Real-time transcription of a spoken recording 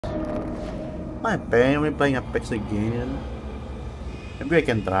My pain, we're playing Apex again. Maybe I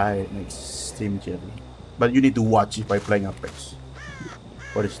can try next stream, Jerry. But you need to watch if I playing Apex.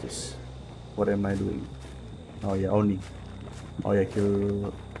 What is this? What am I doing? Oh yeah, Oni. Oh yeah,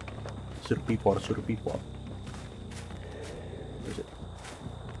 kill Survivor. Where is it?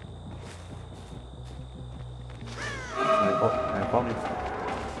 Oh, I found it.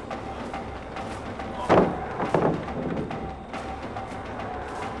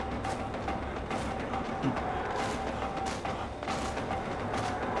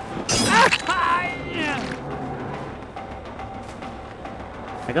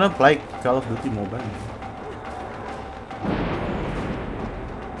 I cannot play Call of Duty Mobile.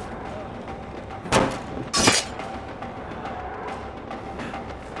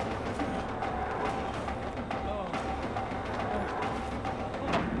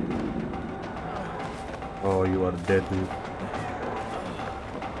 Oh, you are dead, dude.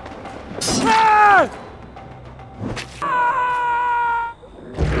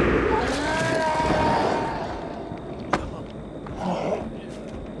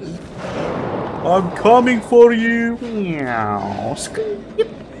 I'm coming for you. Meow. Scream.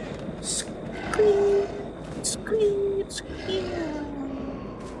 Scream. Scream. Scream.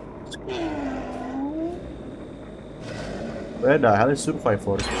 Where the hell is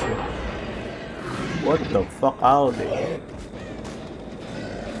Survivor? What the fuck are they?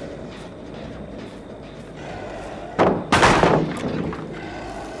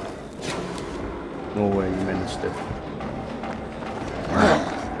 No way you managed it.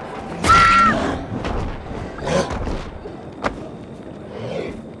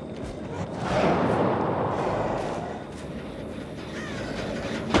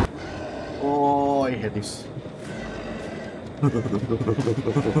 Oh, I hate this.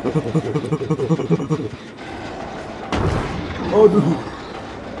 Oh, dude.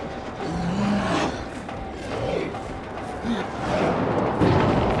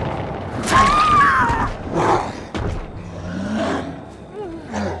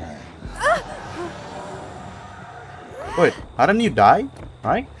 Wait, hadn't you died?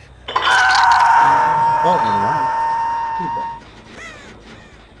 Right? Oh, never mind.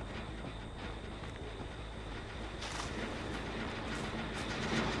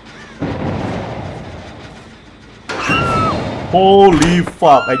 Holy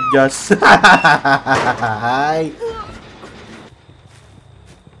fuck, I just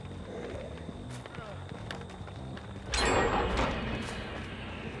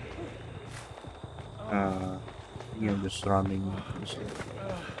I'm just running.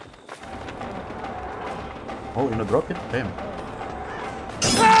 Oh, you gonna drop it? Damn.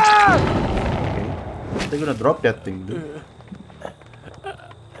 Okay. They're gonna drop that thing, dude.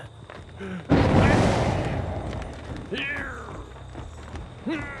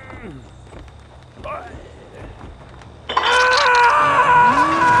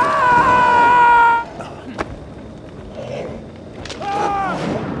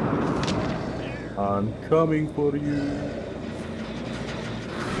 I'm coming for you.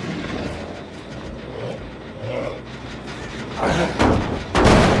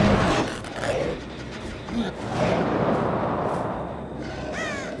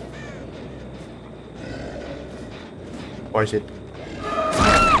 Or is it?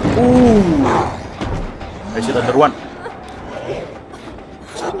 Ooh! I see another one.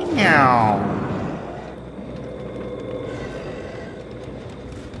 Meow.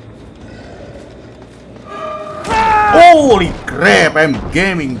 Holy crap, I'm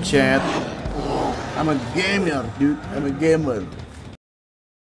gaming, chat. I'm a gamer, dude. I'm a gamer.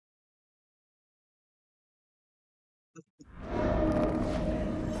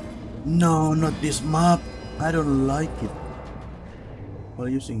 No, not this map. I don't like it. While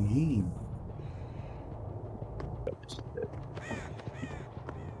using him.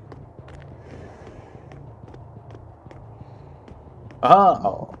 Ah,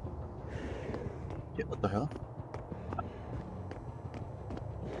 oh. Yeah, what the hell?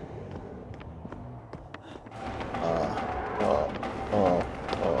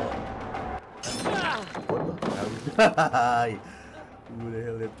 What the hell? What the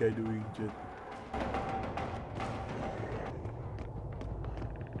hell that guy doing, chat?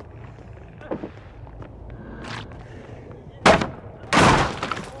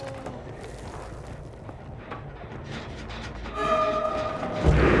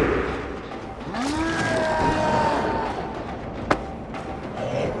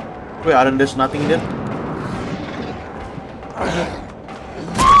 Wait, aren't there's nothing there?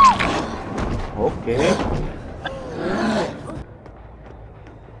 Okay.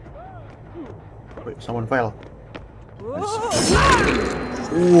 Wait, someone fell.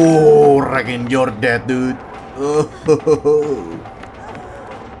 Oh, reckon you're dead, dude. Oh, ho, ho, ho.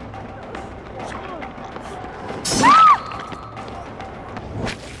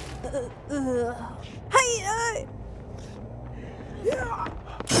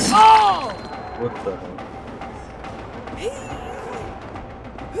 What the hell?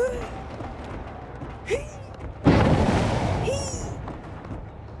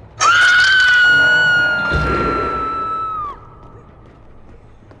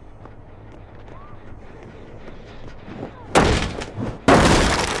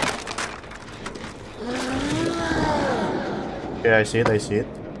 Okay, I see it, I see it.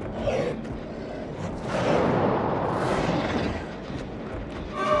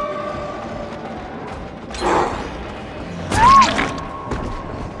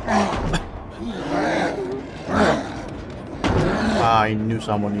 I knew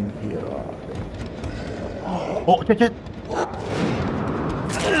someone in here. Oh, shit.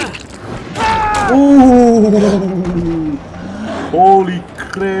 Ooh! Holy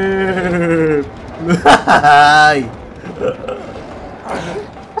crap!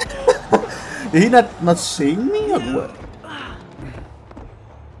 Did he not seeing me or what?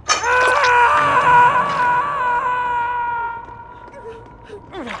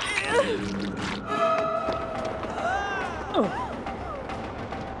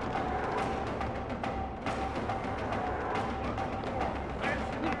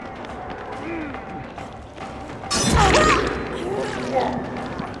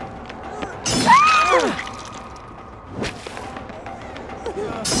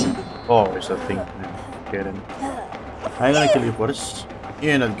 Oh, it's a thing. Get him. I'm gonna kill you first.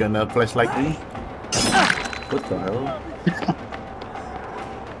 You're not gonna flashlight me. What the hell?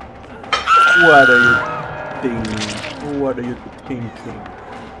 What are you thinking? What are you thinking?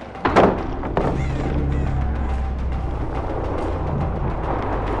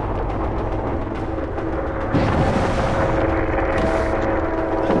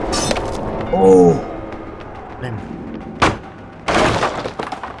 Oh! Damn.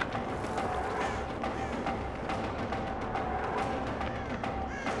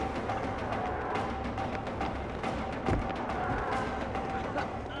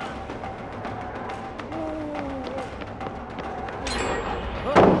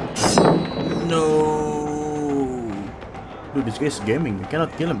 No! Dude, this guy's gaming. You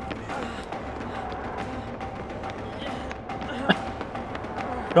cannot kill him.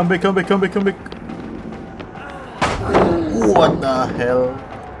 Come back, come back, come back, come back. What the hell?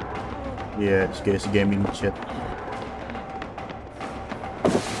 Yeah, this guy's gaming shit.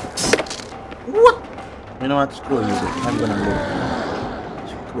 What? You know what? Screw you. I'm gonna look.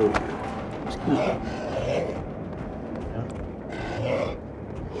 Screw you. Screw you.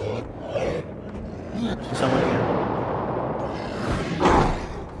 Yeah. See someone here.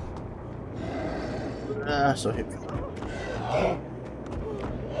 Ah, so heavy.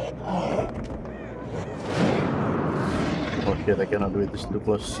 Oh shit, I cannot do it, this is too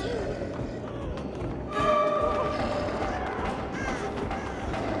close.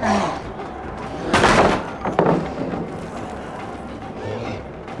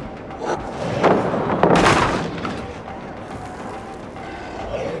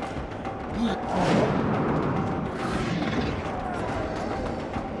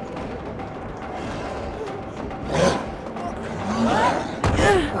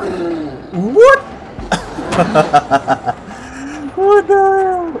 What? What the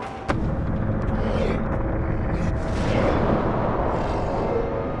hell?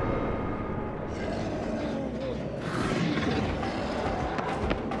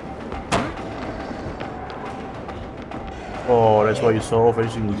 Oh, that's why you saw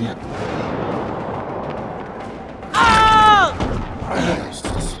facing deep.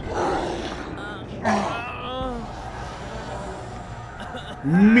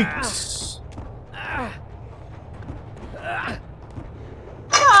 Mix.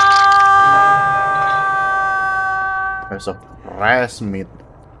 There's a fresh meat.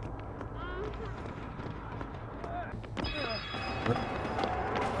 What?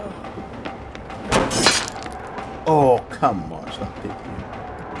 Oh, come on, stop it.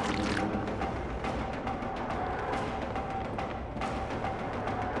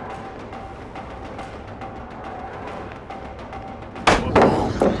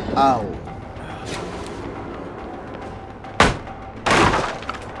 Ow.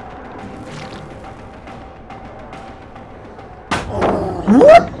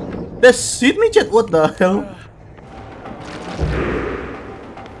 What? That's hit me, chat. What the hell?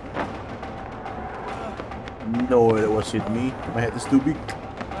 No, it was hit me. My head is too big.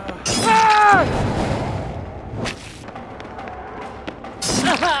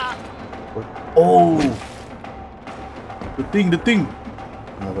 Oh! The thing!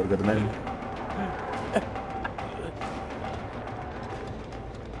 I forgot the name.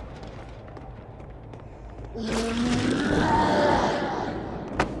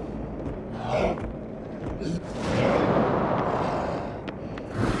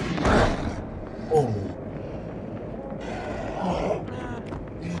 Oh!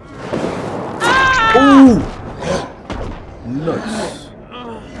 Oh! Nice!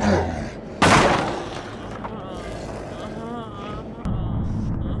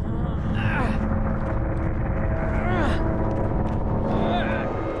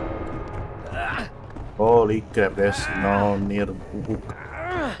 Holy crap, there's no near hook.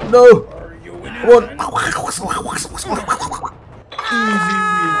 No! What? Easy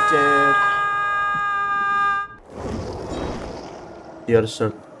win, chat. Your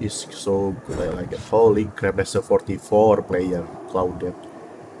shirt is so good, I like it. Holy crap, that's a 44 player. Clouded.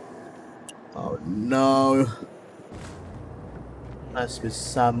 Oh no. Must be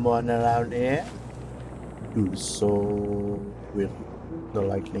someone around here. Dude, so weird. The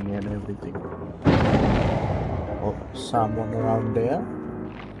lightning and everything. Oh, someone around there?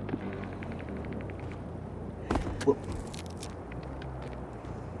 Whoop.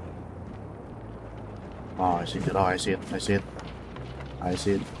 Oh, I see it. Oh, I see it. I see it. I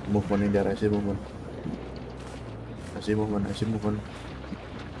see it. Movement in there. I see movement. I see movement. I see movement.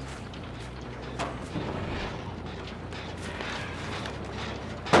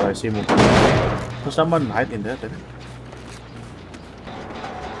 Oh, I see movement. So someone hide in there. Then.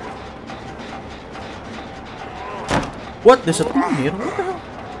 What? There's a thing here? What the hell?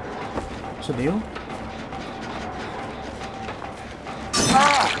 It's a deal?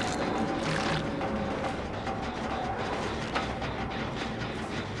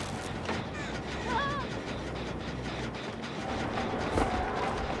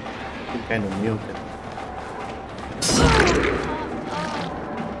 Kind of muted.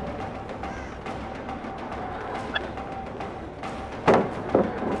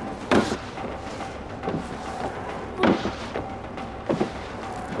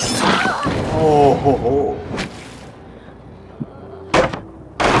 Oh, ho, ho.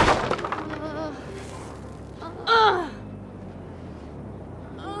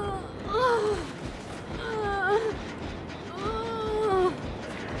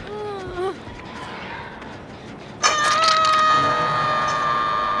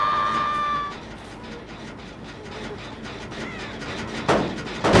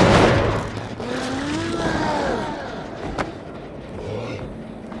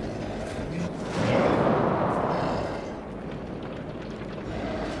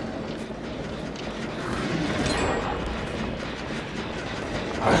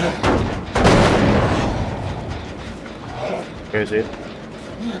 Here's it.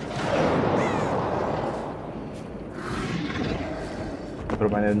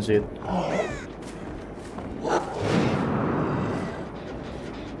 Permainan zit.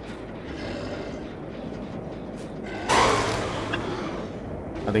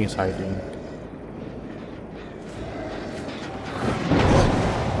 I think it's hiding.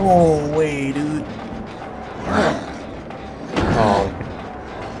 Oh wait, dude. Oh.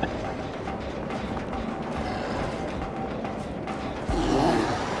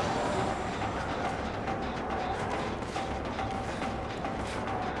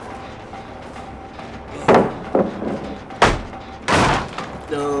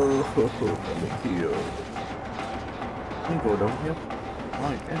 No, thank you. Can you go down here?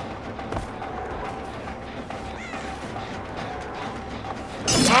 Oh, you can.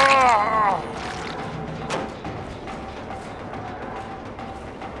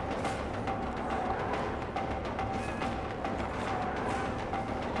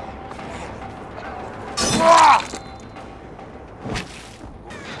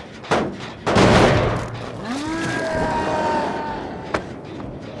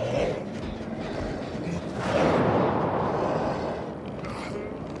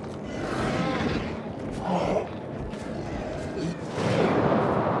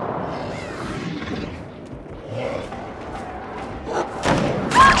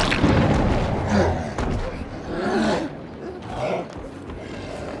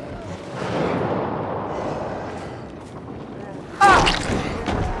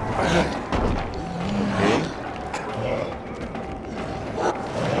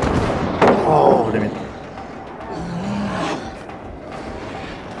 Oh, damn it.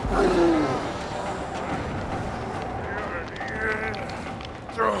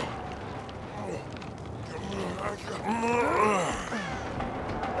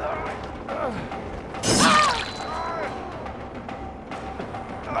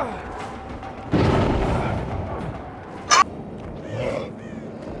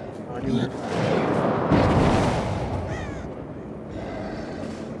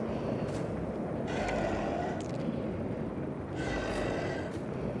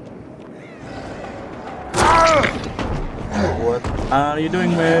 What are you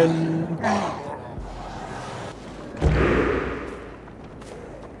doing, man?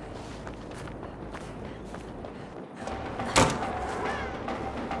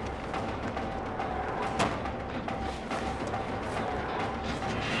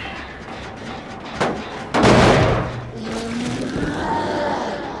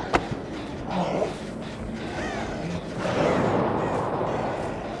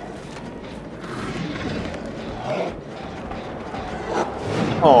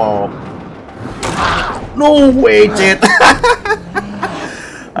 Oh, no way, Jet!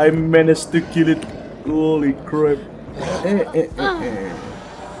 I managed to kill it. Holy crap! Let's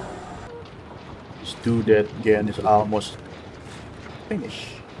do that again. It's almost finished.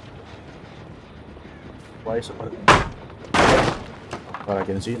 Why is it? What I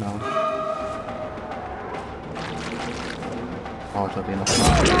can see now. Oh, it's not enough.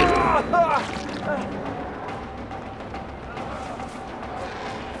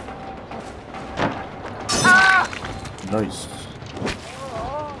 Nice.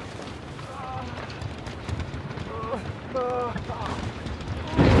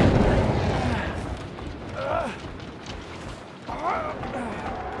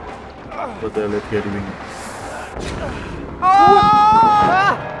 What the hell are you doing?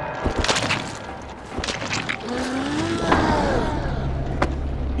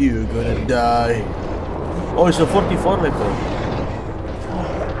 You're gonna die. Oh, it's a 44 level.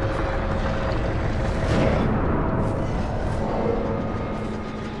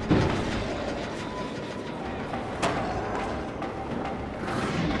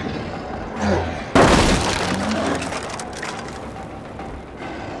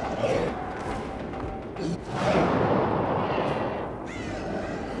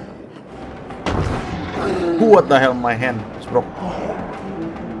 What the hell, my hand is broke.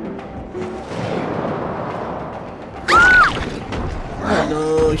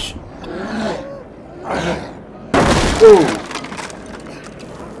 No shit. Oh.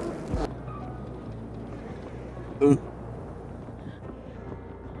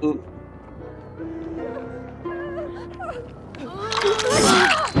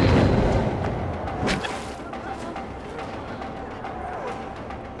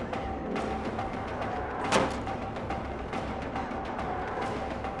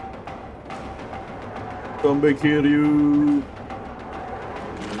 Come back here, you.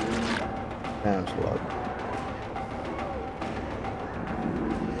 That's a lot.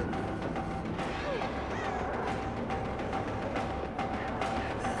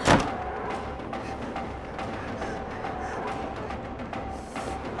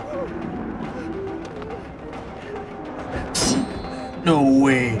 No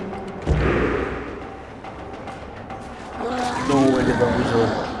way. No way that I'm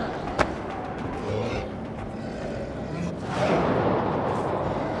resolved.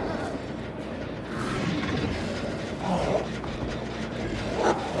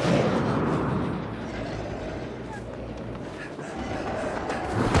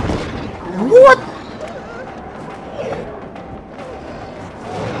 What?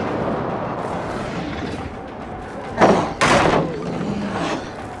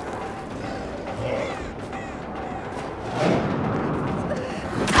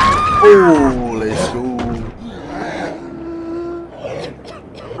 Oh, let's go.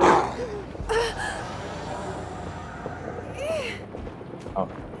 Oh.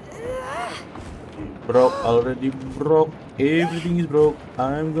 Broke, already broke. Everything is broke.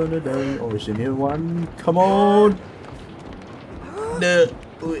 I'm gonna die. Oh, is in here one? Come on. The